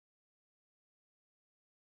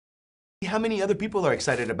How many other people are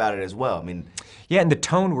excited about it as well? I mean, yeah, and the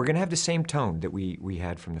tone, we're going to have the same tone that we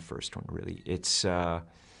had from the first one, really. It's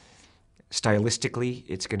stylistically,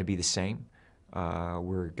 it's going to be the same.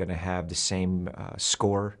 We're going to have the same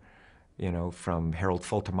score, you know, from Harold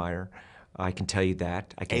Faltermeyer. I can tell you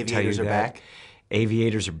that. I can tell you Aviators are that. back.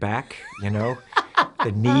 Aviators are back, you know.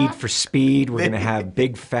 The need for speed. We're going to have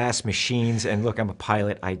big, fast machines. And look, I'm a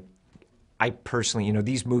pilot. I personally, you know,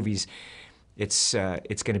 these movies, it's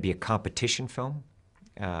going to be a competition film,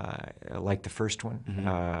 like the first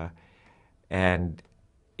one, and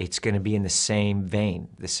it's going to be in the same vein,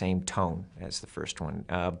 the same tone as the first one,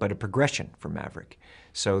 but a progression for Maverick.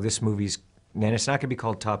 So this movie's, and it's not going to be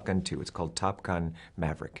called Top Gun 2. It's called Top Gun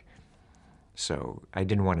Maverick. So I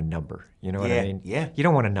didn't want a number. You know what I mean? Yeah. You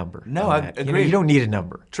don't want a number. No, on I that. agree. You know, you don't need a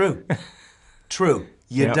number. True. True.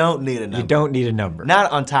 You know, don't need a number. You don't need a number.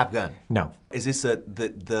 Not on Top Gun. No. Is this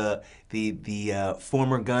the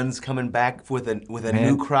former guns coming back with a Man,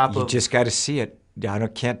 new crop you of? just got to see it.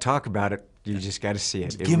 Can't talk about it. You just got to see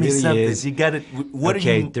it. Give me really something. is. You got to. What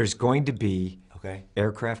okay, are you? there's going to be Okay.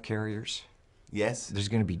 aircraft carriers. Yes. There's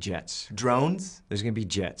going to be jets. Drones. There's going to be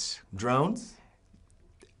jets. Drones.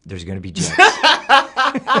 There's going to be jets.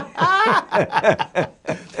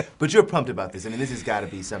 But you're pumped about this. I mean, this has got to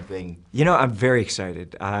be something. You know, I'm very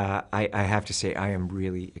excited. I have to say, I am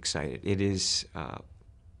really excited. It is,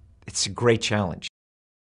 it's a great challenge.